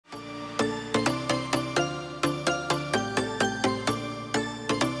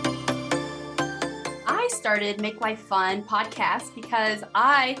started Make Life Fun podcast because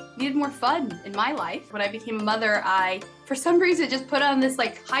I needed more fun in my life. When I became a mother, I, for some reason, just put on this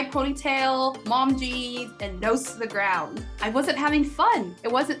like high ponytail, mom jeans, and nose to the ground. I wasn't having fun.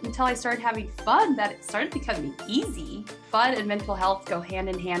 It wasn't until I started having fun that it started becoming easy. Fun and mental health go hand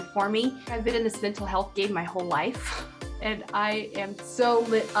in hand for me. I've been in this mental health game my whole life. And I am so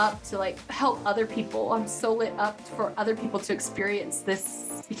lit up to like help other people. I'm so lit up for other people to experience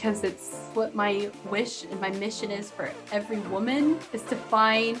this because it's what my wish and my mission is for every woman, is to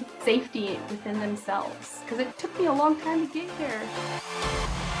find safety within themselves. Because it took me a long time to get here.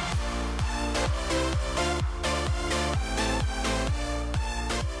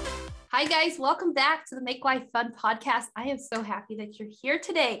 Hi guys, welcome back to the Make Life Fun podcast. I am so happy that you're here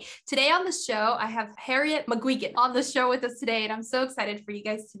today. Today on the show, I have Harriet McGuigan on the show with us today, and I'm so excited for you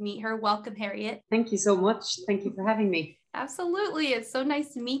guys to meet her. Welcome, Harriet. Thank you so much. Thank you for having me. Absolutely. It's so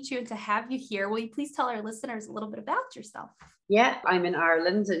nice to meet you and to have you here. Will you please tell our listeners a little bit about yourself? Yeah, I'm in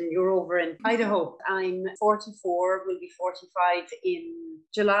Ireland and you're over in Idaho. I'm 44, will be 45 in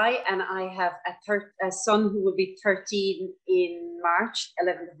July, and I have a son who will be 13 in March,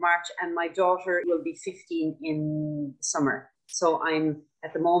 11th of March, and my daughter will be 15 in summer. So I'm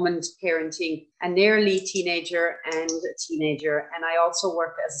at the moment parenting a nearly teenager and a teenager. And I also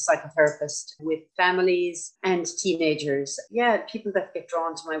work as a psychotherapist with families and teenagers. Yeah, people that get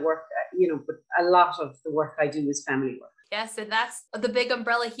drawn to my work, but a lot of the work I do is family work. Yes, and that's the big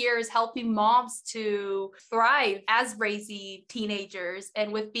umbrella here, is helping moms to thrive as raising teenagers.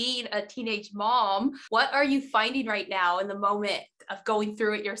 And with being a teenage mom, what are you finding right now in the moment of going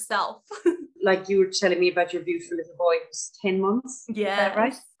through it yourself? Like you were telling me about your beautiful little boy who's 10 months. Yeah. Is that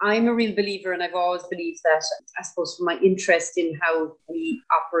right? I'm a real believer, and I've always believed that, I suppose, from my interest in how we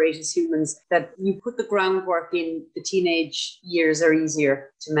operate as humans, that you put the groundwork in the teenage years are easier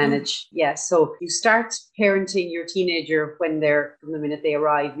to manage. Yeah. So you start parenting your teenager from the minute they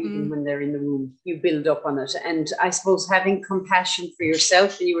arrive, even when they're in the womb, you build up on it. And I suppose having compassion for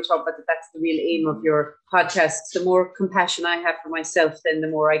yourself, and you were talking about that's the real aim of your podcast. The more compassion I have for myself, then the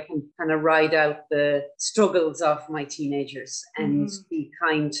more I can kind of ride out the struggles of my teenagers and be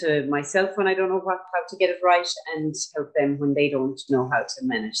kind to myself when I don't know how to get it right, and help them when they don't know how to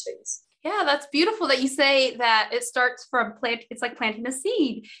manage things. Yeah, that's beautiful that you say that it starts from it's like planting a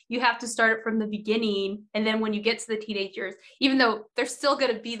seed. You have to start it from the beginning. And then when you get to the teenagers, even though they're still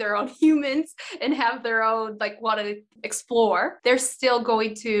going to be their own humans and have their own, want to explore, they're still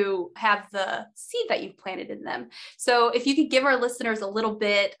going to have the seed that you've planted in them. So if you could give our listeners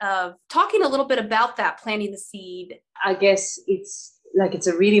talking a little bit about that, planting the seed. I guess it's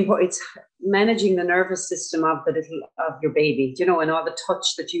a really important, it's managing the nervous system of your baby, and all the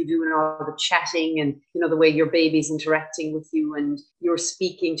touch that you do and all the chatting and, the way your baby's interacting with you and you're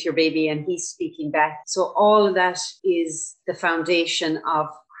speaking to your baby and he's speaking back. So all of that is the foundation of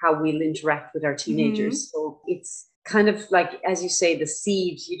how we'll interact with our teenagers. So it's kind of like, as you say, the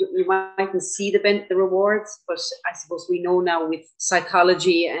seed, you mightn't see the rewards, but I suppose we know now with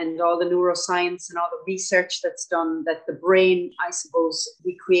psychology and all the neuroscience and all the research that's done, that the brain, I suppose,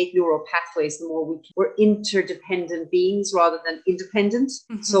 we create neural pathways the more we're interdependent beings rather than independent.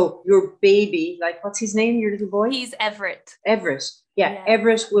 So your baby, what's his name, your little boy? He's Everett. Yeah,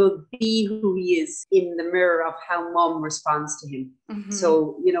 Everett will be who he is in the mirror of how mom responds to him.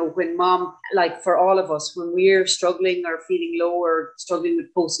 So, when mom, for all of us, when we're struggling or feeling low or struggling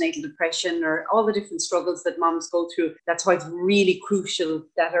with postnatal depression or all the different struggles that moms go through, that's why it's really crucial,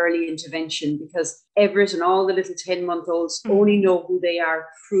 that early intervention, because Everett and all the little 10-month-olds only know who they are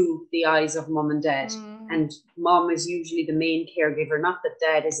through the eyes of mom and dad. And mom is usually the main caregiver, not that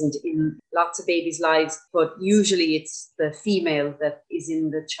dad isn't in lots of babies' lives, but usually it's the female that is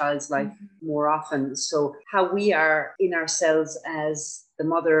in the child's life more often. So how we are in ourselves as the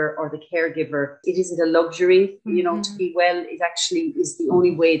mother or the caregiver, it isn't a luxury, to be well. It actually is the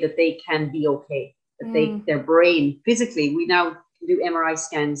only way that they can be okay, that their brain physically, we now can do MRI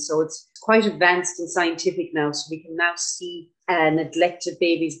scans. So it's quite advanced and scientific now. So we can now see a neglected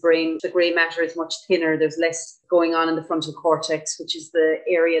baby's brain. The grey matter is much thinner. There's less going on in the frontal cortex, which is the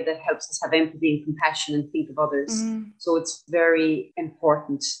area that helps us have empathy and compassion and think of others. So it's very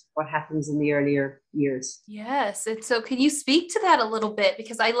important what happens in the earlier years. Yes. And so can you speak to that a little bit?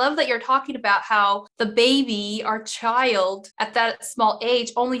 Because I love that you're talking about how the baby, our child at that small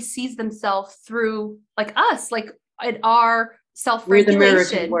age, only sees themselves through us, in our self-regulation. We're the mirror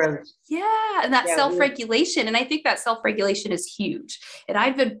to the world. Yeah. And that Yeah, self-regulation. And I think that self-regulation is huge. And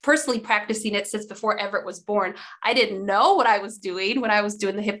I've been personally practicing it since before Everett was born. I didn't know what I was doing when I was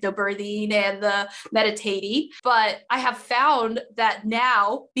doing the hypnobirthing and the meditating, but I have found that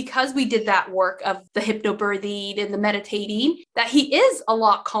now, because we did that work of the hypnobirthing and the meditating, that he is a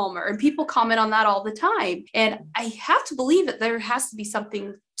lot calmer, and people comment on that all the time. And I have to believe that there has to be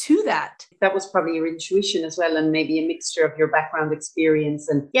something to that. That was probably your intuition as well, and maybe a mixture of your background experience.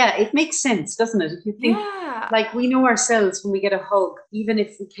 And yeah, it makes sense, doesn't it? If you think, like, we know ourselves when we get a hug, even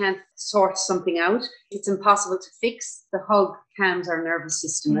if we can't sort something out, it's impossible to fix. The hug calms our nervous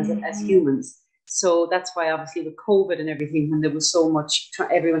system as humans. So that's why, obviously, with COVID and everything, when there was so much,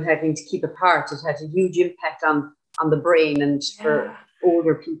 everyone having to keep apart, it had a huge impact on the brain and for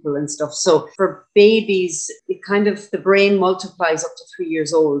older people and stuff. So for babies, it kind of, the brain multiplies up to 3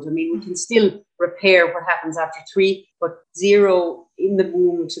 years old. I mean, we can still repair what happens after 3, but 0 in the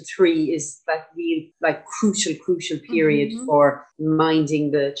womb to 3 is that real, like, crucial period for minding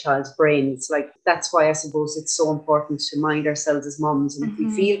the child's brain. It's like, that's why I suppose it's so important to mind ourselves as moms. And if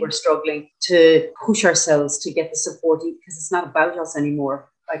we feel we're struggling, to push ourselves to get the support, because it's not about us anymore.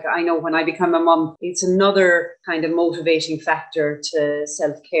 Like, I know when I become a mom, it's another kind of motivating factor to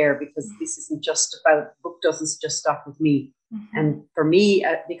self-care, because this isn't just about, the book doesn't just stop with me. And for me,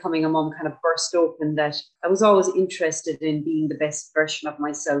 becoming a mom kind of burst open that I was always interested in being the best version of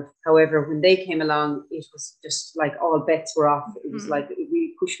myself. However, when they came along, it was just like all bets were off. It was like, it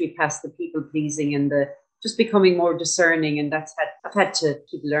really pushed me past the people pleasing and the just becoming more discerning. And I've had to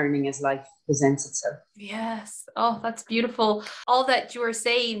keep learning as life presents itself. Yes. Oh, that's beautiful. All that you were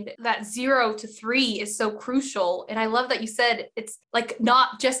saying, that 0 to 3 is so crucial. And I love that you said it's like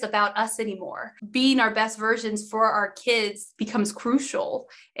not just about us anymore. Being our best versions for our kids becomes crucial.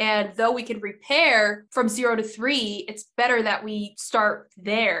 And though we can repair from 0 to 3, it's better that we start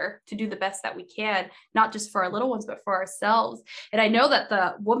there to do the best that we can, not just for our little ones, but for ourselves. And I know that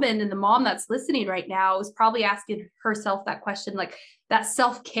the woman and the mom that's listening right now is probably asking herself that question, like, that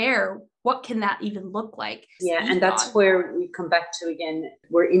self-care, what can that even look like? Yeah, and that's where we come back to, again,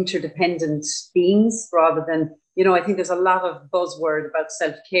 we're interdependent beings rather than, I think there's a lot of buzzword about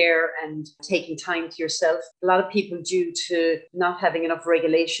self-care and taking time to yourself. A lot of people, due to not having enough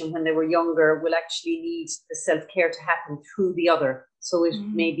regulation when they were younger, will actually need the self-care to happen through the other. So it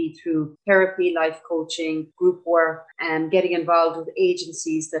may be through therapy, life coaching, group work, and getting involved with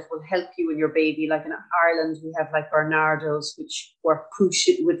agencies that will help you and your baby. Like in Ireland, we have like Bernardo's, which work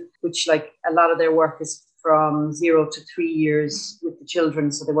crucial with, which like a lot of their work is from 0 to 3 years with the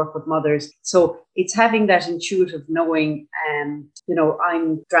children. So they work with mothers. So it's having that intuitive knowing,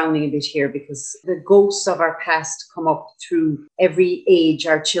 I'm drowning a bit here because the ghosts of our past come up through every age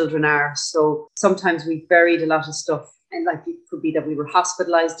our children are. So sometimes we've buried a lot of stuff. And like, it could be that we were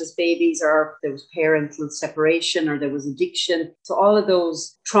hospitalized as babies, or there was parental separation, or there was addiction. So all of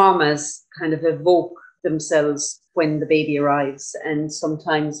those traumas kind of evoke themselves when the baby arrives. And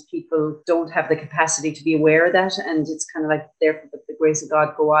sometimes people don't have the capacity to be aware of that. And it's kind of like, therefore, with the grace of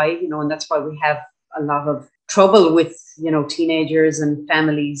God go I, and that's why we have a lot of trouble with, teenagers and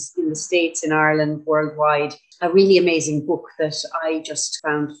families in the States, in Ireland, worldwide. A really amazing book that I just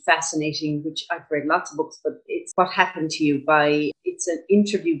found fascinating, which I've read lots of books, but it's What Happened to You it's an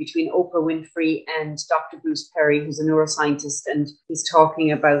interview between Oprah Winfrey and Dr. Bruce Perry, who's a neuroscientist, and he's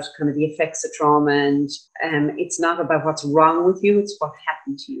talking about kind of the effects of trauma. And it's not about what's wrong with you, it's what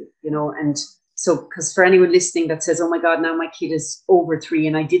happened to you, and so, because for anyone listening that says, oh my God, now my kid is over 3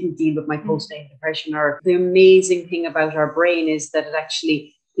 and I didn't deal with my postnatal depression, or the amazing thing about our brain is that it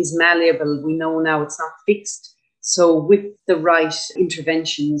actually is malleable. We know now it's not fixed. So with the right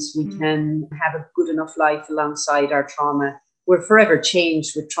interventions, we can have a good enough life alongside our trauma. We're forever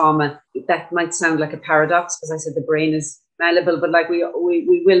changed with trauma. That might sound like a paradox, because I said the brain is malleable, but like we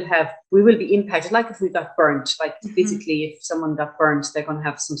will be impacted. Like if we got burnt, like physically, if someone got burnt, they're going to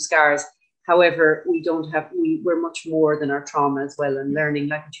have some scars. However, we're much more than our trauma as well. And learning,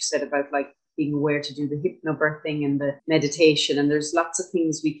 like what you said about like being aware to do the hypnobirthing and the meditation. And there's lots of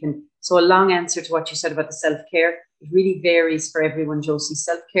things we can. So a long answer to what you said about the self-care. It really varies for everyone, Josie.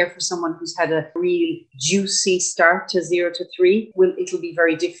 Self-care for someone who's had a real juicy start to 0 to 3, it'll be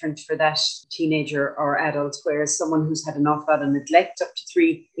very different for that teenager or adult. Whereas someone who's had an awful lot of neglect up to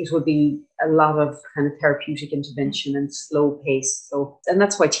 3, it will be a lot of kind of therapeutic intervention and slow pace. So, and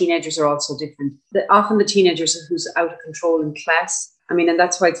that's why teenagers are also different. Often the teenagers who's out of control in class, and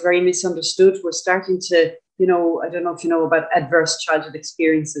that's why it's very misunderstood. We're starting to, I don't know if you know about adverse childhood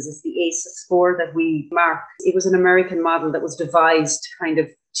experiences. It's the ACE score that we mark. It was an American model that was devised kind of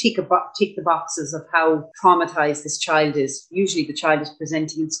tick the boxes of how traumatized this child is. Usually the child is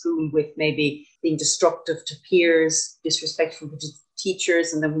presenting in school with maybe being destructive to peers, disrespectful to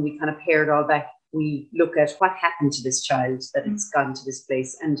teachers. And then when we kind of pare it all back, we look at what happened to this child that it's gotten to this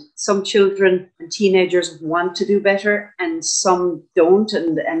place. And some children and teenagers want to do better and some don't.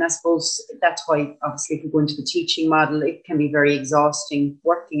 And I suppose that's why, obviously, if you go into the teaching model, it can be very exhausting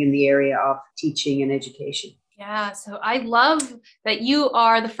working in the area of teaching and education. Yeah, so I love that you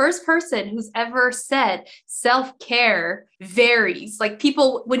are the first person who's ever said self-care varies. Like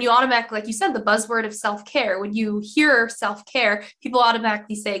people, when you automatically, like you said, the buzzword of self-care, when you hear self-care, people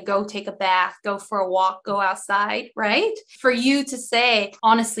automatically say, go take a bath, go for a walk, go outside, right? For you to say,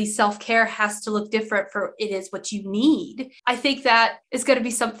 honestly, self-care has to look different for it is what you need. I think that is going to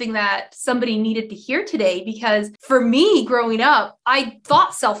be something that somebody needed to hear today, because for me growing up, I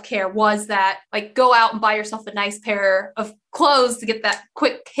thought self-care was that like go out and buy yourself a nice pair of clothes to get that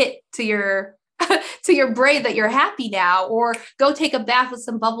quick hit to your to your brain that you're happy now, or go take a bath with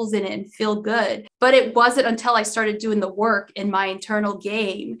some bubbles in it and feel good. But it wasn't until I started doing the work in my internal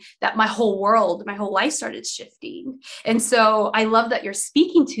game that my whole world, my whole life started shifting. And so I love that you're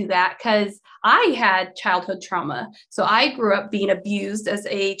speaking to that, because I had childhood trauma. So I grew up being abused as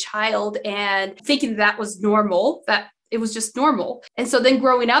a child and thinking that was normal, that it was just normal. And so then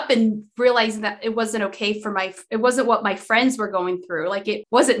growing up and realizing that it wasn't okay it wasn't what my friends were going through. Like it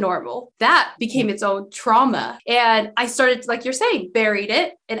wasn't normal. That became its own trauma. And I started, like you're saying, buried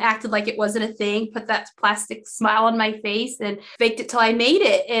it and acted like it wasn't a thing, put that plastic smile on my face and faked it till I made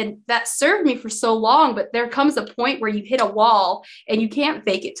it. And that served me for so long. But there comes a point where you hit a wall and you can't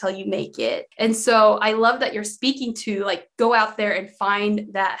fake it till you make it. And so I love that you're speaking to like, go out there and find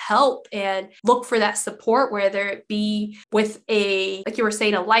that help and look for that support, whether it be with like you were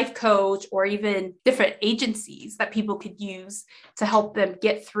saying, a life coach, or even different agencies that people could use to help them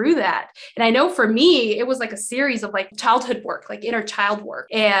get through that. And I know for me, it was like a series of like childhood work, like inner child work.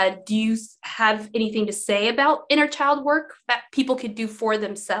 And do you have anything to say about inner child work that people could do for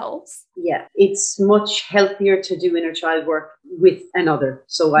themselves? Yeah, it's much healthier to do inner child work with another.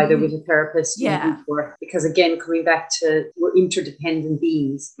 So either with a therapist or, because again, coming back to, we're interdependent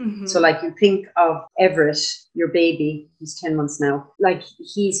beings. So like you think of Everett, your baby, he's 10 months now, like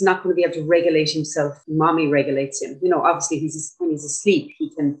he's not going to be able to regulate himself. Mommy regulates him. You know, obviously when he's asleep,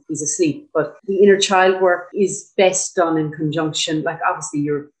 he's asleep. But the inner child work is best done in conjunction. Like obviously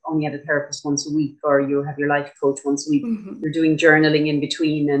you're only at a therapist once a week, or you have your life coach once a week. You're doing journaling in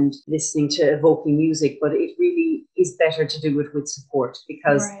between and listening to evoking music, but it really is better to do it with support,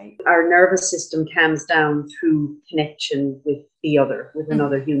 because our nervous system calms down through connection with the other, with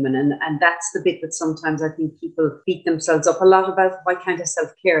another human. And that's the bit that sometimes I think people beat themselves up a lot about. Why can't I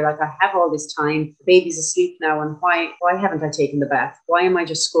self-care? Like I have all this time, the baby's asleep now, and why haven't I taken the bath? Why am I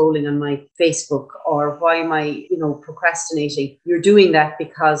just scrolling on my Facebook? Or why am I, procrastinating? You're doing that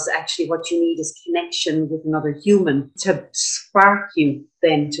because actually what you need is connection with another human to spark you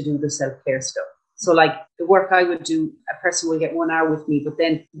then to do the self-care stuff. So like the work I would do, a person will get 1 hour with me, but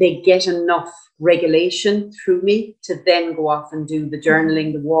then they get enough regulation through me to then go off and do the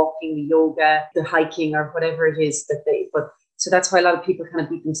journaling, the walking, the yoga, the hiking, or whatever it is so that's why a lot of people kind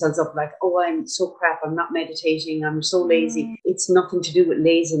of beat themselves up like, oh, I'm so crap, I'm not meditating, I'm so lazy. It's nothing to do with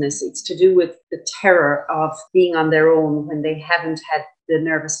laziness. It's to do with the terror of being on their own when they haven't had the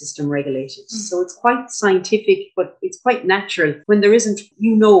nervous system regulated. So it's quite scientific, but it's quite natural. When there isn't,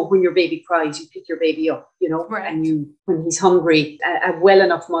 when your baby cries, you pick your baby up, and when he's hungry, a well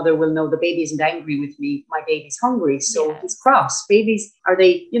enough mother will know the baby isn't angry with me, my baby's hungry. So he's cross. Babies,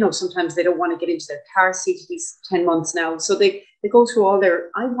 sometimes they don't want to get into their car seat. He's 10 months now. So they go through all their,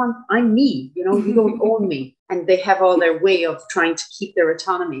 I'm me, you don't own me. And they have all their way of trying to keep their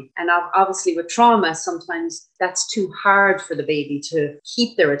autonomy. And obviously with trauma, sometimes that's too hard for the baby to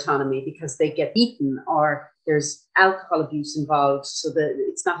keep their autonomy because they get beaten or there's alcohol abuse involved. So that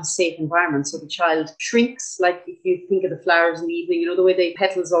it's not a safe environment. So the child shrinks. Like if you think of the flowers in the evening, the way the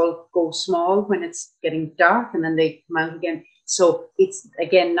petals all go small when it's getting dark and then they come out again. So it's,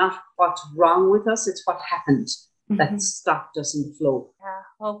 again, not what's wrong with us, it's what happened that stopped us in the flow. Yeah.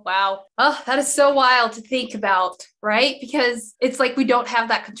 Oh, wow. Oh, that is so wild to think about, right? Because it's like we don't have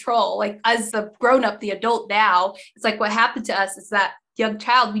that control. Like as the grown-up, the adult now, it's like what happened to us is that young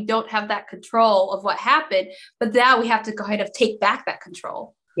child, we don't have that control of what happened, but now we have to kind of take back that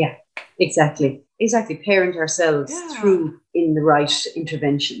control. Yeah, exactly. Parent ourselves through in the right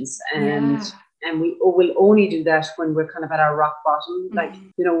interventions. And we will only do that when we're kind of at our rock bottom. Like,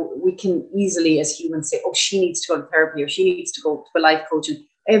 we can easily as humans say, oh, she needs to go to therapy or she needs to go to a life coach. And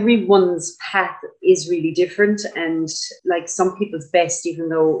everyone's path is really different. And like some people's best, even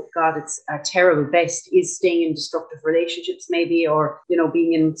though, God, it's a terrible best, is staying in destructive relationships maybe, or, you know,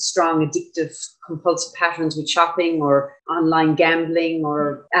 being in strong addictive compulsive patterns with shopping or online gambling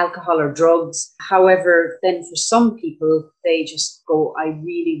or alcohol or drugs. However, then for some people, they just go, I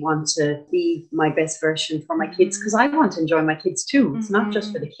really want to be my best version for my kids, because I want to enjoy my kids too. It's not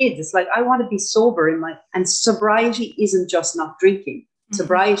just for the kids. It's like, I want to be sober and sobriety isn't just not drinking.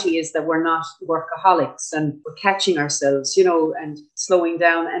 Sobriety is that we're not workaholics and we're catching ourselves, you know, and slowing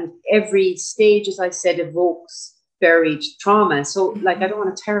down. And every stage, as I said, evokes buried trauma. So like, I don't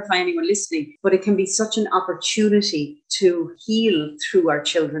want to terrify anyone listening, but it can be such an opportunity to heal through our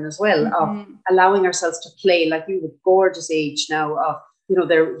children as well, of allowing ourselves to play. Like, you have a gorgeous age now of, you know,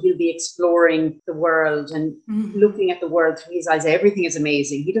 he'll be exploring the world and looking at the world through his eyes. Everything is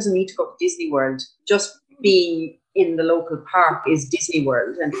amazing. He doesn't need to go to Disney World. Just being in the local park is Disney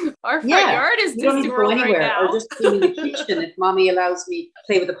World. And our front yard is Disney World right now. Or just being in the kitchen if mommy allows me to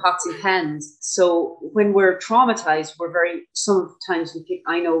play with the pots and pans. So when we're traumatized, sometimes we think,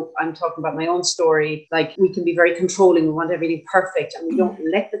 I know I'm talking about my own story, like we can be very controlling. We want everything perfect, and we don't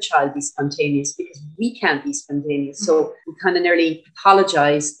let the child be spontaneous because we can't be spontaneous. So we kind of nearly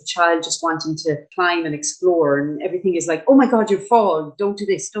pathologize the child just wanting to climb and explore, and everything is like, oh my God, you fall, don't do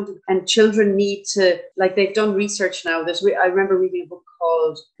this, don't do that. And children need to, like, they've done research now. I remember reading a book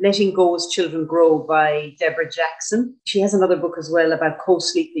called Letting Go as Children Grow by Deborah Jackson. She has another book as well about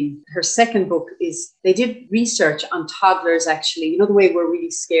co-sleeping. Her second book is, they did research on toddlers actually. You know, the way we're really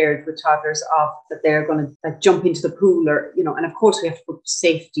scared with toddlers of that they're going to like jump into the pool, or, you know, and of course we have to put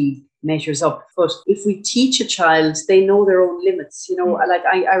safety measures up. But if we teach a child, they know their own limits. You know, like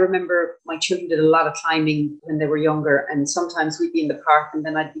I remember my children did a lot of climbing when they were younger, and sometimes we'd be in the park and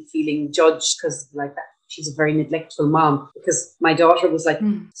then I'd be feeling judged because like that. She's a very neglectful mom, because my daughter was like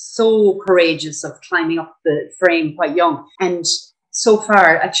so courageous of climbing up the frame quite young. And so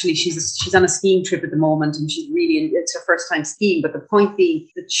far, actually, she's on a skiing trip at the moment, and it's her first time skiing. But the point being,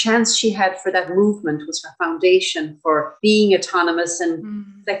 the chance she had for that movement was her foundation for being autonomous and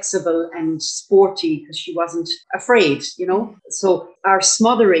flexible and sporty, because she wasn't afraid, you know. So our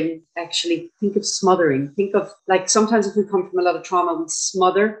smothering, actually, think of smothering. Think of, like, sometimes if we come from a lot of trauma, we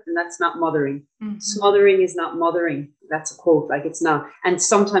smother, and that's not mothering. Smothering is not mothering. That's a quote, like, it's not. And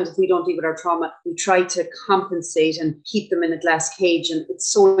sometimes if we don't deal with our trauma, we try to compensate and keep them in a glass cage. And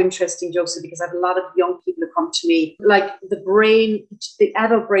it's so interesting, Joseph, because I have a lot of young people who come to me, like the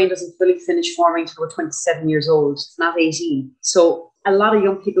adult brain doesn't fully finish forming until we're 27 years old. It's not 18. So a lot of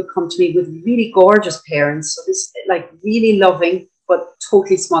young people come to me with really gorgeous parents. So this, like, really loving, but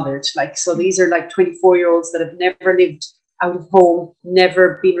totally smothered. Like, so these are like 24-year-olds that have never lived out of home,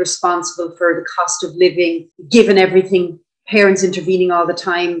 never been responsible for the cost of living, given everything, parents intervening all the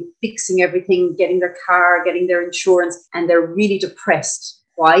time, fixing everything, getting their car, getting their insurance, and they're really depressed.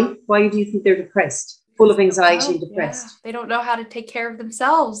 Why? Why do you think they're depressed? Full of anxiety and depressed. Yeah. They don't know how to take care of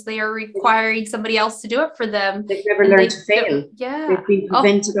themselves. They are requiring somebody else to do it for them. They've never learned to fail. Yeah. They've been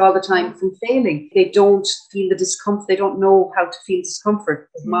prevented all the time from failing. They don't feel the discomfort. They don't know how to feel discomfort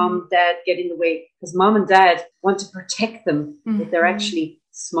because mom and dad get in the way, because mom and dad want to protect them, but they're actually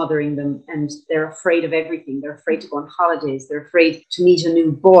smothering them, and they're afraid of everything. They're afraid to go on holidays. They're afraid to meet a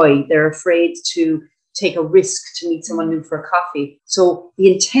new boy. They're afraid to take a risk to meet someone new for a coffee. So the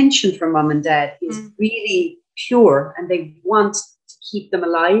intention for mom and dad is really pure, and they want to keep them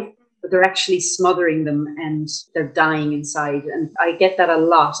alive, but they're actually smothering them and they're dying inside. And I get that a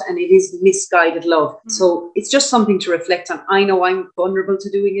lot, and it is misguided love. So it's just something to reflect on. I know I'm vulnerable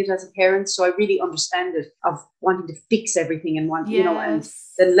to doing it as a parent, so I really understand it, of wanting to fix everything and you know, and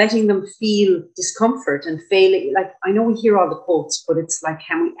then letting them feel discomfort and failing. Like, I know we hear all the quotes, but it's like,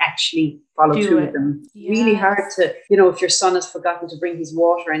 can we actually follow through with them? Really hard to, you know, if your son has forgotten to bring his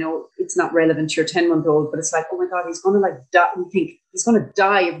water, I know it's not relevant to your 10-month-old, but it's like, oh my God, he's going to like die. We think he's going to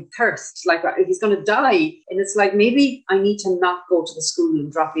die of thirst. Like, he's going to die. And it's like, maybe I need to not go to the school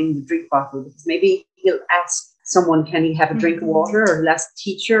and drop in the drink bottle, because maybe he'll ask someone, can he have a drink of water, or he'll ask the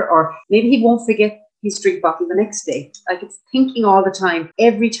teacher, or maybe he won't forget his drink bottle the next day. Like, it's thinking all the time.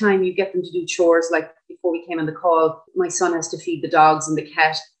 Every time you get them to do chores, like before we came on the call, my son has to feed the dogs and the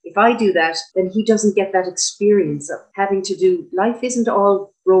cat. If I do that, then he doesn't get that experience of having to do, life isn't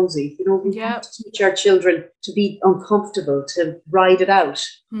all rosy. You know, we have to teach our children to be uncomfortable, to ride it out.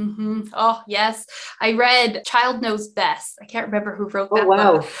 Mm-hmm. Oh, yes. I read Child Knows Best. I can't remember who wrote that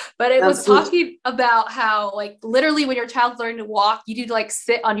book, but it was talking about how, like, literally when your child's learning to walk, you need to like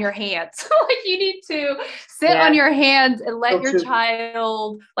sit on your hands. Like you need to sit on your hands and let your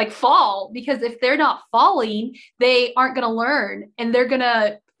child like fall, because if they're not falling, they aren't going to learn, and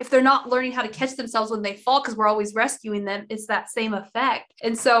if they're not learning how to catch themselves when they fall, because we're always rescuing them, it's that same effect.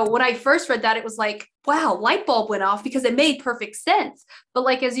 And so when I first read that, it was like, wow, light bulb went off, because it made perfect sense. But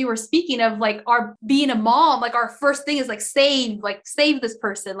like, as you were speaking of like our being a mom, like our first thing is like save this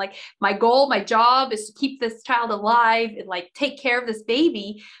person. Like my goal, my job is to keep this child alive and like take care of this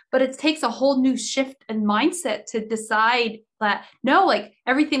baby. But it takes a whole new shift and mindset to decide that no, like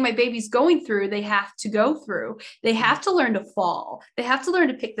everything my baby's going through, they have to go through. They have to learn to fall. They have to learn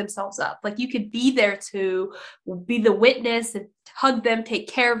to pick themselves up. Like you could be there to be the witness and hug them, take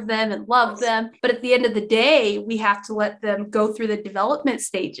care of them and love them. But at the end of the day, we have to let them go through the development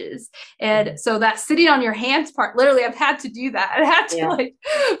stages. And so that sitting on your hands part, literally I've had to do that. I had to like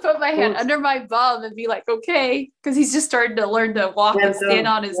put my hand under my bum and be like, okay, because he's just starting to learn to walk and stand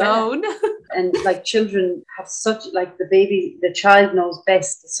on his own. And like children have such, like the child knows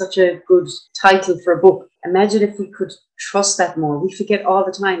best, is such a good title for a book. Imagine if we could trust that more. We forget all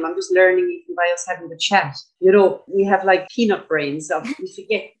the time. I'm just learning even by us having the chat. You know, we have like peanut brains. We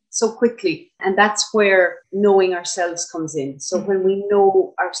forget so quickly. And that's where knowing ourselves comes in. So when we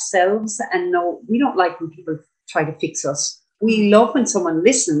know ourselves and we don't like when people try to fix us. We love when someone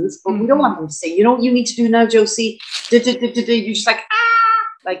listens, but we don't want them to say, you know what you need to do now, Josie? You're just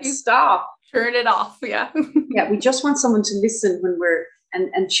like, stop. Turn it off. Yeah. Yeah. We just want someone to listen when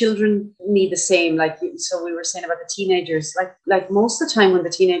and children need the same. Like, so we were saying about the teenagers, like most of the time when the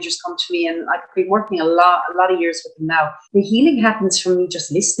teenagers come to me, and I've been working a lot of years with them now, the healing happens from me just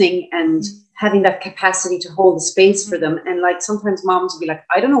listening and having that capacity to hold the space for them. And like sometimes moms will be like,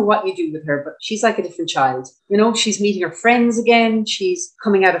 I don't know what you do with her, but she's like a different child. You know, she's meeting her friends again. She's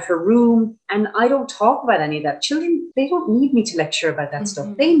coming out of her room. And I don't talk about any of that. Children, they don't need me to lecture about that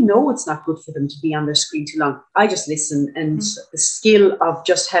stuff. They know it's not good for them to be on their screen too long. I just listen. And the skill of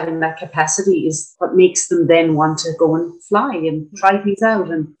just having that capacity is what makes them then want to go and fly and try things out.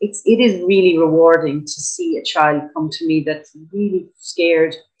 And it is really rewarding to see a child come to me that's really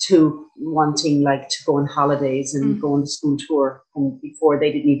scared to wanting like to go on holidays and go on the school tour, and before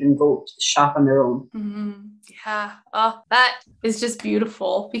they didn't even go to the shop on their own. Yeah. Oh, that is just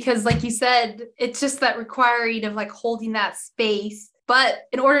beautiful, because like you said, it's just that requiring of like holding that space. But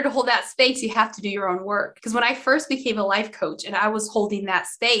in order to hold that space, you have to do your own work. Because when I first became a life coach and I was holding that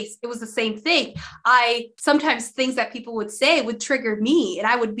space, it was the same thing. Sometimes things that people would say would trigger me, and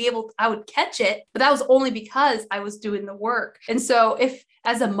I would catch it, but that was only because I was doing the work. And so if,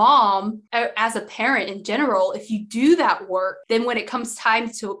 as a mom, as a parent in general, if you do that work, then when it comes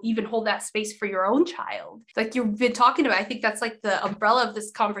time to even hold that space for your own child, like you've been talking about, I think that's like the umbrella of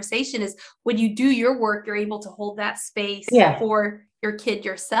this conversation, is when you do your work, you're able to hold that space for your kid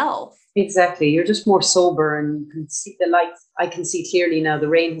yourself. Exactly. You're just more sober and you can see the lights. I can see clearly now the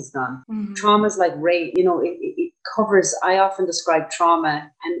rain has gone. Trauma is like rain, you know, it covers. I often describe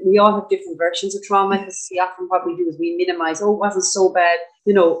trauma, and we all have different versions of trauma, because often what we do is we minimize, oh, it wasn't so bad,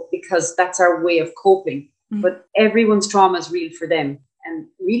 you know, because that's our way of coping. But everyone's trauma is real for them. And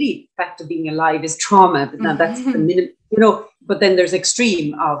really, the fact of being alive is trauma. But now that's the minimum, you know. But then there's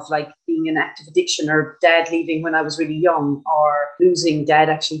extreme of like being an active addiction, or dad leaving when I was really young, or losing dad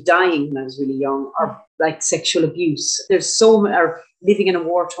actually dying when I was really young, or like sexual abuse. There's so many, or living in a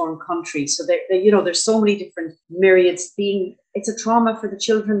war-torn country. So there's so many different myriads. It's a trauma for the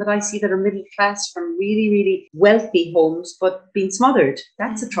children that I see that are middle class from really, really wealthy homes, but being smothered.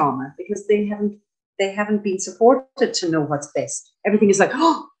 That's a trauma, because they haven't been supported to know what's best. Everything is like,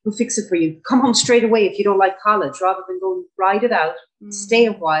 oh, we'll fix it for you. Come home straight away if you don't like college, rather than go and ride it out, stay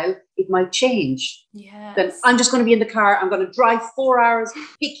a while. It might change. Yes. Then I'm just going to be in the car. I'm going to drive 4 hours,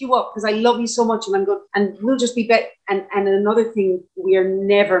 pick you up because I love you so much, and we'll just be better. And another thing, we are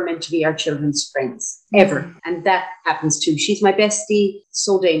never meant to be our children's friends, ever. And that happens too. She's my bestie.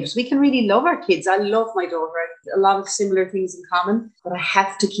 So dangerous. We can really love our kids. I love my daughter. A lot of similar things in common, but I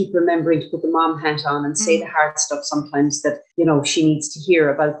have to keep remembering to put the mom hat on and say the hard stuff sometimes that, you know, she needs to hear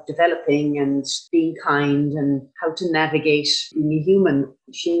about developing and being kind and how to navigate being a human.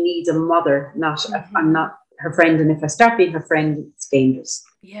 She needs a mother, I'm not her friend. And if I start being her friend, it's dangerous.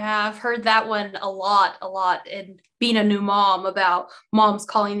 Yeah, I've heard that one a lot, and being a new mom about moms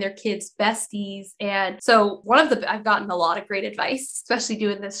calling their kids besties. And so I've gotten a lot of great advice, especially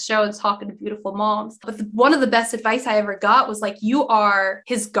doing this show and talking to beautiful moms. But one of the best advice I ever got was like, you are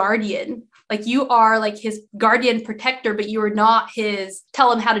his guardian. Like you are like his guardian protector, but you are not his,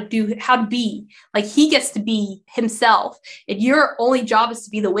 tell him how to be. Like he gets to be himself. And your only job is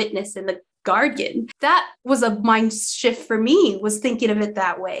to be the witness and the guardian. That was a mind shift for me, was thinking of it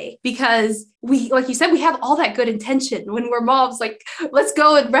that way, because we, like you said, we have all that good intention when we're moms, like, let's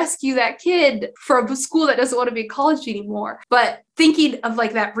go and rescue that kid from a school that doesn't want to be in college anymore. But thinking of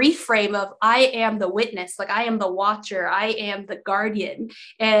like that reframe of, I am the witness, like I am the watcher, I am the guardian,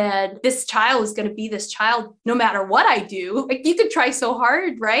 and this child is going to be this child no matter what I do. Like you could try so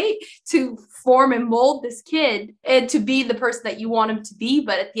hard, right, to form and mold this kid and to be the person that you want him to be.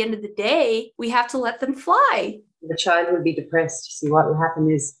 But at the end of the day, we have to let them fly. The child will be depressed. See, what will happen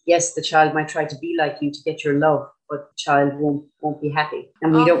is, yes, the child might try to be like you to get your love, but the child won't be happy.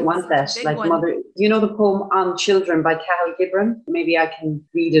 And we don't want that. Like mother, you know the poem On Children by Cahill Gibran? Maybe I can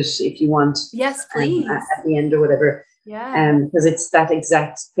read it if you want. Yes, please. At the end or whatever. Yeah. Because it's that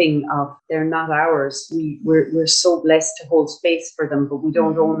exact thing of, they're not ours. We're so blessed to hold space for them, but we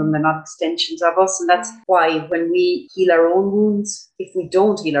don't own them. They're not extensions of us. And that's why when we heal our own wounds, if we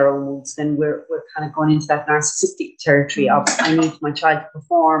don't heal our own wounds, then we're kind of going into that narcissistic territory of, I need my child to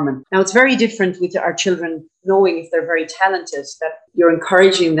perform. And now it's very different with our children, knowing if they're very talented, that you're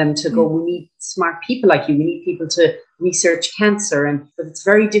encouraging them to go, we need smart people like you. We need people to research cancer. But it's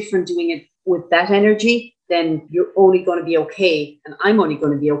very different doing it with that energy. Then you're only going to be okay. And I'm only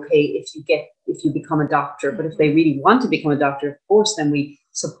going to be okay if you become a doctor. But if they really want to become a doctor, of course, then we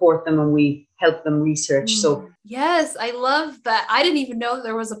support them and we help them research. So yes, I love that. I didn't even know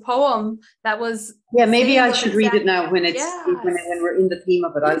there was a poem that was. Yeah, maybe I should read it now when it's when we're in the theme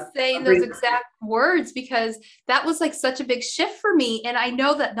of it. I'm saying those exact words, because that was like such a big shift for me. And I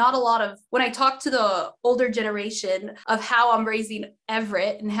know that not a lot of, when I talk to the older generation of how I'm raising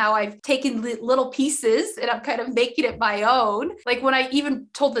Everett and how I've taken little pieces and I'm kind of making it my own. Like when I even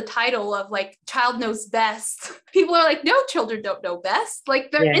told the title of like Child Knows Best, people are like, no, children don't know best.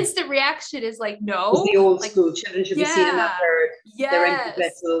 Like their instant reaction is like, no. It's the old like, school. Children should be seen and not heard. Yes. They're empty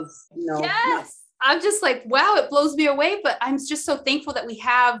vessels. No. Yes. I'm just like, wow, it blows me away. But I'm just so thankful that we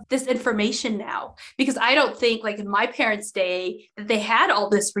have this information now, because I don't think like in my parents' day that they had all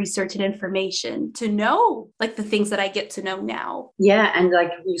this research and information to know like the things that I get to know now. Yeah. And like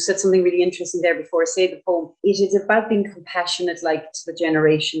you said something really interesting there before I say the poem. It is about being compassionate, like to the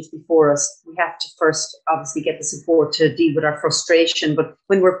generations before us. We have to first obviously get the support to deal with our frustration. But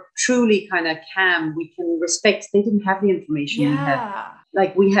when we're truly kind of calm, we can respect they didn't have the information we had.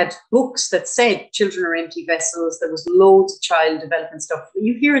 Like we had books that said children are empty vessels. There was loads of child development stuff.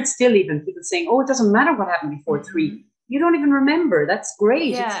 You hear it still, even people saying, oh, it doesn't matter what happened before 3. You don't even remember. That's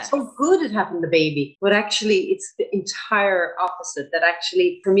great. It's so good it happened to baby. But actually, it's the entire opposite. That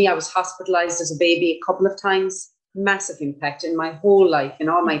actually, for me, I was hospitalized as a baby a couple of times. Massive impact in my whole life, in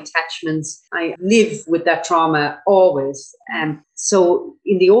all my attachments. I live with that trauma always. So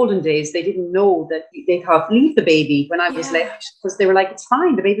in the olden days, they didn't know that. They thought, leave the baby when I was left, because they were like, it's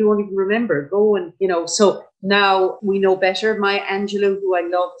fine. The baby won't even remember. Go and, so now we know better. Maya Angelou, who I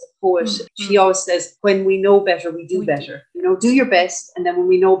love as a poet, she always says, when we know better, we do better. Do your best. And then when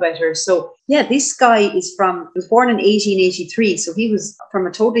we know better. So yeah, this guy was born in 1883. So he was from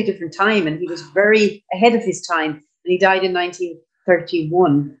a totally different time, and he was very ahead of his time. And he died in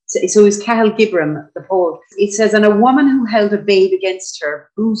 1931. So it's Cahill Gibran, the poet. It says, and a woman who held a babe against her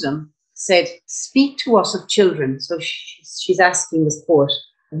bosom said, speak to us of children. So she's asking this poet.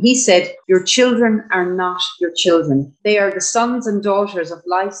 And he said, your children are not your children. They are the sons and daughters of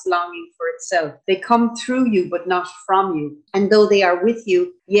life's longing for itself. They come through you, but not from you. And though they are with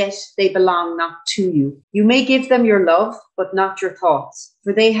you, yet they belong not to you. You may give them your love, but not your thoughts.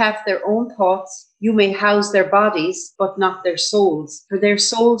 For they have their own thoughts. You may house their bodies, but not their souls. For their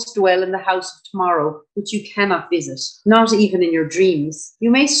souls dwell in the house of tomorrow, which you cannot visit, not even in your dreams.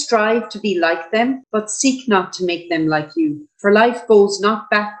 You may strive to be like them, but seek not to make them like you. For life goes not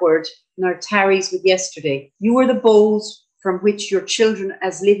backward, nor tarries with yesterday. You are the bows from which your children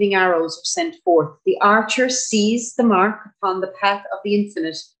as living arrows are sent forth. The archer sees the mark upon the path of the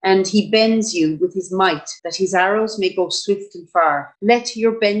infinite, and he bends you with his might, that his arrows may go swift and far. Let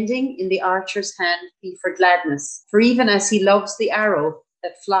your bending in the archer's hand be for gladness. For even as he loves the arrow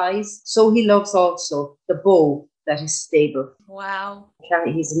that flies, so he loves also the bow that is stable. Wow.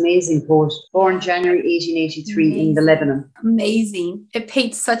 He's an amazing poet, born January 1883 in the Lebanon. Amazing. It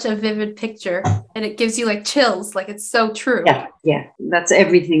paints such a vivid picture and it gives you like chills, like it's so true. Yeah. That's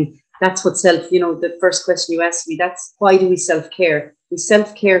everything. That's what the first question you asked me, that's why do we self-care? We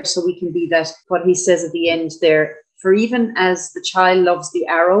self-care so we can be that, what he says at the end there, for even as the child loves the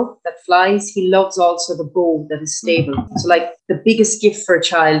arrow that flies, he loves also the bow that is stable. So like the biggest gift for a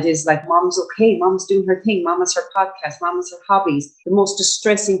child is like, mom's okay, mom's doing her thing, mom has her podcast, mom has her hobbies. The most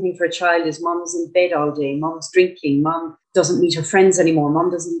distressing thing for a child is mom's in bed all day, mom's drinking, mom doesn't meet her friends anymore, mom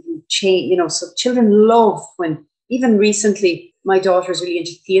doesn't even change, so children love when, even recently, my daughter's really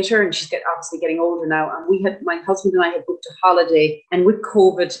into theatre and she's obviously getting older now. And my husband and I had booked a holiday, and with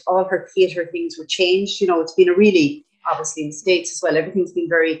COVID, all her theatre things were changed. It's been a really, obviously in the States as well, everything's been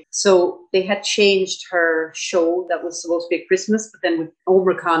so they had changed her show that was supposed to be at Christmas, but then with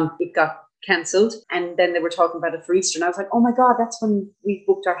Omicron, it got cancelled. And then they were talking about it for Easter. And I was like, oh my God, that's when we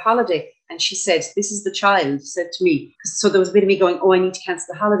booked our holiday. And she said, this is the child, said to me. So there was a bit of me going, oh, I need to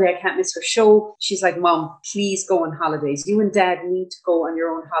cancel the holiday. I can't miss her show. She's like, Mom, please go on holidays. You and Dad need to go on your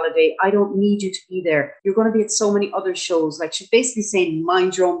own holiday. I don't need you to be there. You're going to be at so many other shows. Like, she's basically saying,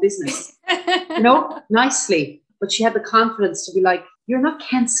 mind your own business, nicely. But she had the confidence to be like, you're not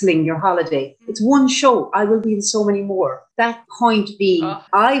cancelling your holiday. It's one show. I will be in so many more. That point being,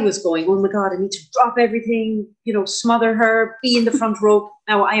 I was going, oh my God, I need to drop everything, smother her, be in the front row.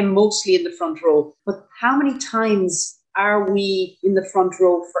 Now I am mostly in the front row, but how many times are we in the front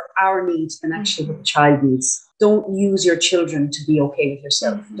row for our needs than actually what the child needs? Don't use your children to be okay with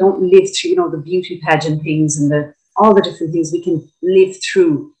yourself. Don't live through, the beauty pageant things and all the different things we can live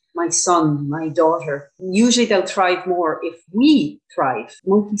through. My son, my daughter, usually they'll thrive more if we thrive.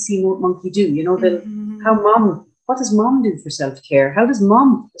 Monkey see, monkey do. What does mom do for self-care? Does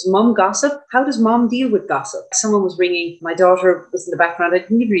mom gossip? How does mom deal with gossip? Someone was ringing, my daughter was in the background. I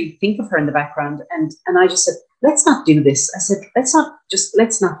didn't even really think of her in the background. And I just said, let's not do this. I said, let's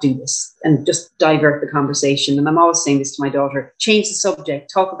not do this and just divert the conversation. And I'm always saying this to my daughter, change the subject,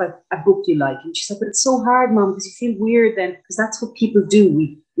 talk about a book you like. And she said, but it's so hard, Mom, because you feel weird then, because that's what people do.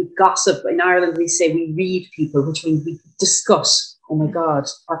 We gossip. In Ireland, we say we read people, which means we discuss. Oh my God,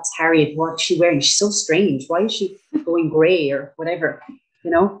 what's Harriet? What's she wearing? She's so strange. Why is she going grey or whatever?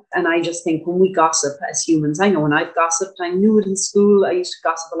 And I just think when we gossip as humans, I know when I've gossiped, I knew it in school. I used to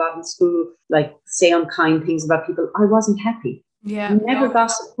gossip a lot in school, like say unkind things about people. I wasn't happy. Yeah. You never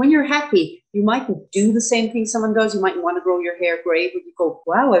gossip. When you're happy, you mightn't do the same thing someone does. You mightn't want to grow your hair grey, but you go,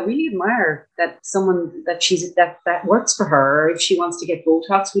 wow, I really admire that someone that works for her. Or if she wants to get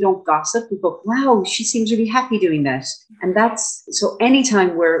Botox, we don't gossip. We go, wow, she seems really happy doing that. And that's, so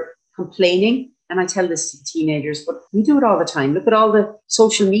anytime we're complaining, and I tell this to teenagers, but we do it all the time. Look at all the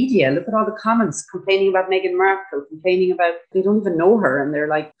social media. Look at all the comments complaining about Meghan Markle, complaining about, they don't even know her. And they're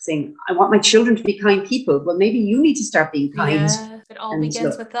like saying, I want my children to be kind people. Well, maybe you need to start being kind. Yeah, it all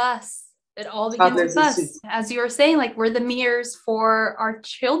begins with us. It all begins with us. As you were saying, like, we're the mirrors for our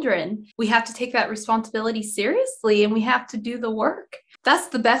children. We have to take that responsibility seriously and we have to do the work. That's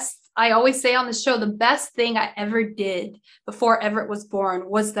the best. I always say on the show, the best thing I ever did before Everett was born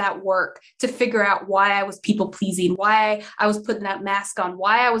was that work to figure out why I was people pleasing, why I was putting that mask on,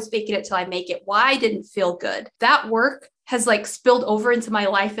 why I was faking it till I make it, why I didn't feel good. That work has like spilled over into my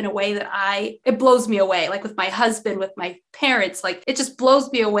life in a way that it blows me away. Like with my husband, with my parents, like it just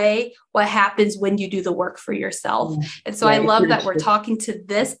blows me away what happens when you do the work for yourself. And so I love that we're talking to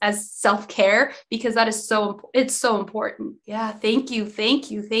this as self-care, because that is it's so important. Yeah. Thank you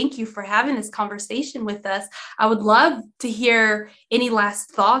for having this conversation with us. I would love to hear any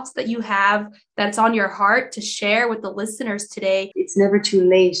last thoughts that you have that's on your heart to share with the listeners today. It's never too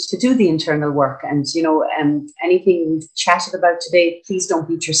late to do the internal work. And, anything we've chatted about today, please don't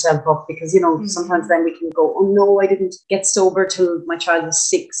beat yourself up, because, sometimes then we can go, oh no, I didn't get sober till my child was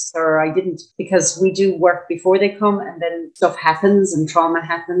 6, or I didn't, because we do work before they come, and then stuff happens and trauma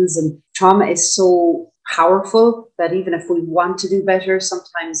happens. And trauma is so powerful that even if we want to do better,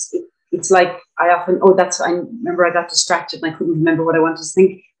 sometimes it's like I remember I got distracted and I couldn't remember what I wanted to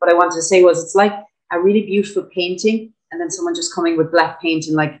think. What I wanted to say was, it's like a really beautiful painting and then someone just coming with black paint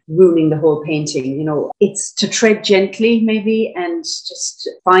and like ruining the whole painting. It's to tread gently maybe and just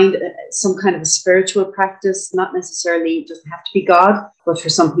find some kind of a spiritual practice, not necessarily doesn't have to be God, but for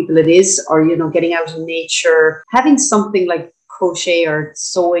some people it is, or, getting out in nature, having something like crochet or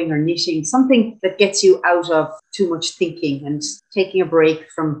sewing or knitting, something that gets you out of too much thinking and taking a break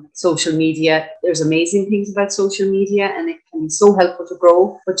from social media. There's amazing things about social media and it can be so helpful to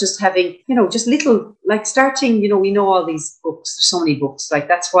grow, but just having, just little, like starting, we know all these books, there's so many books, like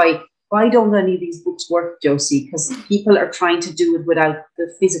that's why why don't any of these books work, Josie? Because people are trying to do it without the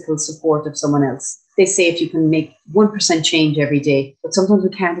physical support of someone else. They say if you can make 1% change every day, but sometimes we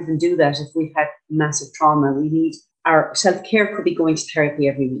can't even do that if we've had massive trauma. We need our self-care could be going to therapy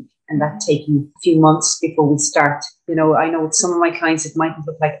every week, and that taking a few months before we start. You know, I know with some of my clients, it mightn't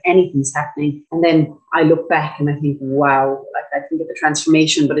look like anything's happening. And then I look back and I think, wow, like I can get the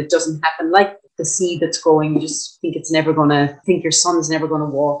transformation, but it doesn't happen like the seed that's growing. You just think think your son's never going to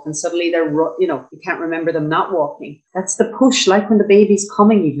walk. And suddenly you can't remember them not walking. That's the push, like when the baby's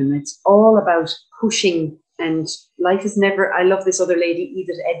coming even. It's all about pushing. And life is never, I love this other lady,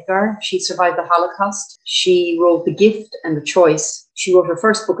 Edith Edgar. She survived the Holocaust. She wrote The Gift and the Choice. She wrote her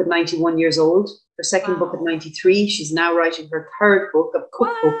first book at 91 years old, her second book at 93. She's now writing her third book, a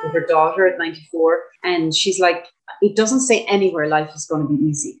cookbook with her daughter at 94. And she's like, it doesn't say anywhere life is going to be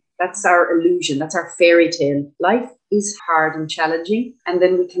easy. That's our illusion. That's our fairy tale. Life is hard and challenging. And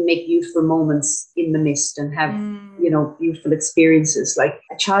then we can make beautiful moments in the midst and have, beautiful experiences. Like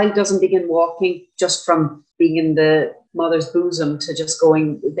a child doesn't begin walking just from being in the mother's bosom to just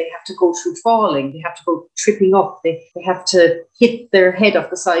going. They have to go through falling. They have to go tripping up. They have to hit their head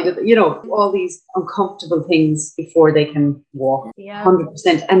off the side of all these uncomfortable things before they can walk.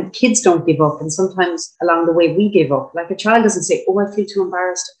 100%. And kids don't give up. And sometimes along the way we give up. Like a child doesn't say, oh, I feel too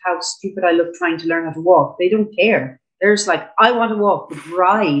embarrassed of how stupid I look trying to learn how to walk. They don't care. There's like, I want to walk. The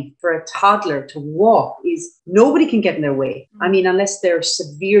drive for a toddler to walk is, nobody can get in their way. I mean, unless they're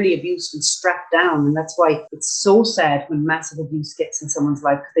severely abused and strapped down. And that's why it's so sad when massive abuse gets in someone's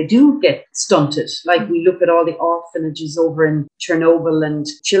life, because they do get stunted. Like we look at all the orphanages over in Chernobyl, and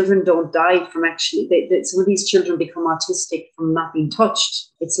children don't die from actually, some of these children become autistic from not being touched.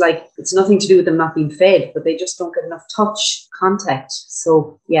 It's like, it's nothing to do with them not being fed, but they just don't get enough touch, contact.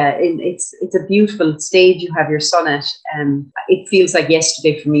 So yeah, it's a beautiful stage you have your son at. It feels like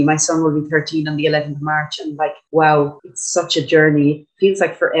yesterday for me. My son will be 13 on the 11th of March, and like, wow, it's such a journey. It feels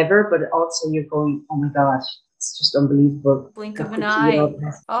like forever, but also you're going, oh my God, it's just unbelievable. Blink of an eye.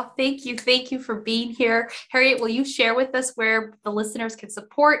 Oh, thank you. Thank you for being here. Harriet, will you share with us where the listeners can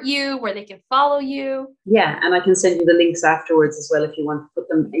support you, where they can follow you? Yeah, and I can send you the links afterwards as well if you want to put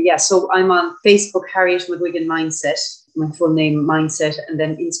them. Yeah, so I'm on Facebook, Harriet McGuigan Mindset, my full name Mindset, and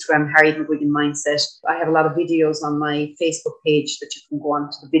then Instagram, Harriet McGuigan Mindset. I have a lot of videos on my Facebook page that you can go on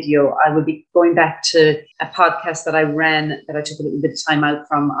to the video. I will be going back to a podcast that I ran that I took a little bit of time out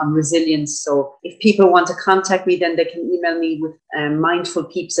from on resilience. So if people want to contact me, then they can email me with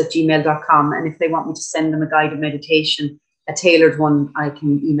mindfulpeeps@gmail.com. And if they want me to send them a guided meditation, a tailored one, I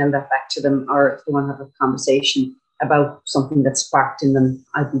can email that back to them. Or if they want to have a conversation about something that sparked in them,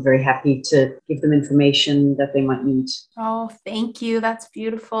 I'd be very happy to give them information that they might need. Oh, thank you. That's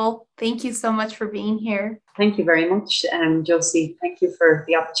beautiful. Thank you so much for being here. Thank you very much, Josie. Thank you for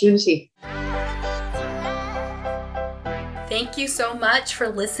the opportunity. Thank you so much for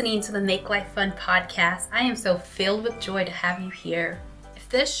listening to the Make Life Fun podcast. I am so filled with joy to have you here. If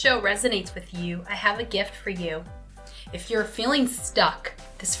this show resonates with you, I have a gift for you. If you're feeling stuck,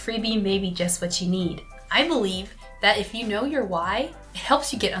 this freebie may be just what you need. I believe that if you know your why, it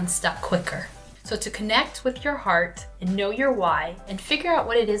helps you get unstuck quicker. So to connect with your heart and know your why and figure out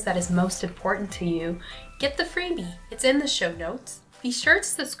what it is that is most important to you, get the freebie. It's in the show notes. Be sure to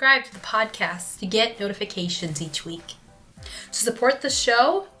subscribe to the podcast to get notifications each week. To support the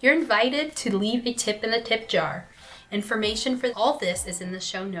show, you're invited to leave a tip in the tip jar. Information for all this is in the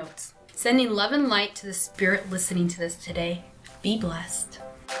show notes. Sending love and light to the spirit listening to this today. Be blessed.